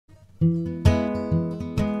Hi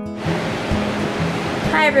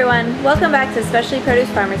everyone, welcome back to Specialty Produce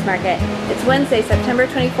Farmers Market. It's Wednesday, September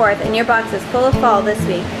 24th, and your box is full of fall this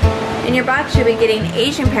week. In your box you'll be getting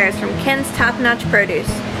Asian pears from Ken's Top Notch Produce,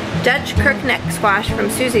 Dutch crookneck squash from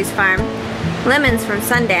Susie's Farm, lemons from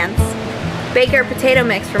Sundance, Baker potato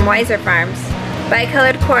mix from Weiser Farms,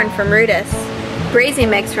 bicolored corn from Rudis, Brazy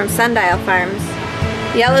mix from Sundial Farms,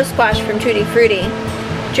 yellow squash from Tutti Frutti,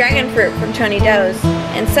 dragon fruit from Tony Doe's,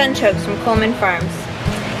 and sunchokes from Coleman Farms.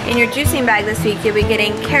 In your juicing bag this week you'll be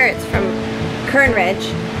getting carrots from Kern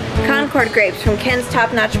Ridge, Concord grapes from Ken's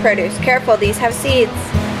Top Notch Produce, careful these have seeds,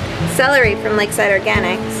 celery from Lakeside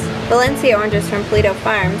Organics, Valencia oranges from Polito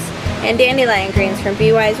Farms, and dandelion greens from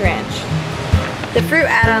BY's Ranch. The fruit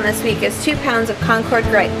add-on this week is 2 pounds of Concord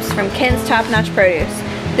grapes from Ken's Top Notch Produce.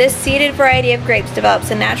 This seeded variety of grapes develops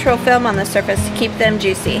a natural film on the surface to keep them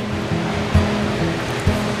juicy.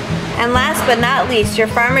 And last but not least, your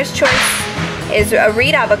farmer's choice is a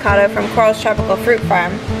Reed avocado from Coral's Tropical Fruit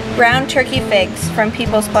Farm, brown turkey figs from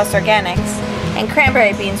Peoples Plus Organics, and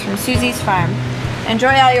cranberry beans from Susie's Farm.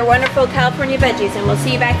 Enjoy all your wonderful California veggies, and we'll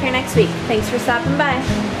see you back here next week. Thanks for stopping by.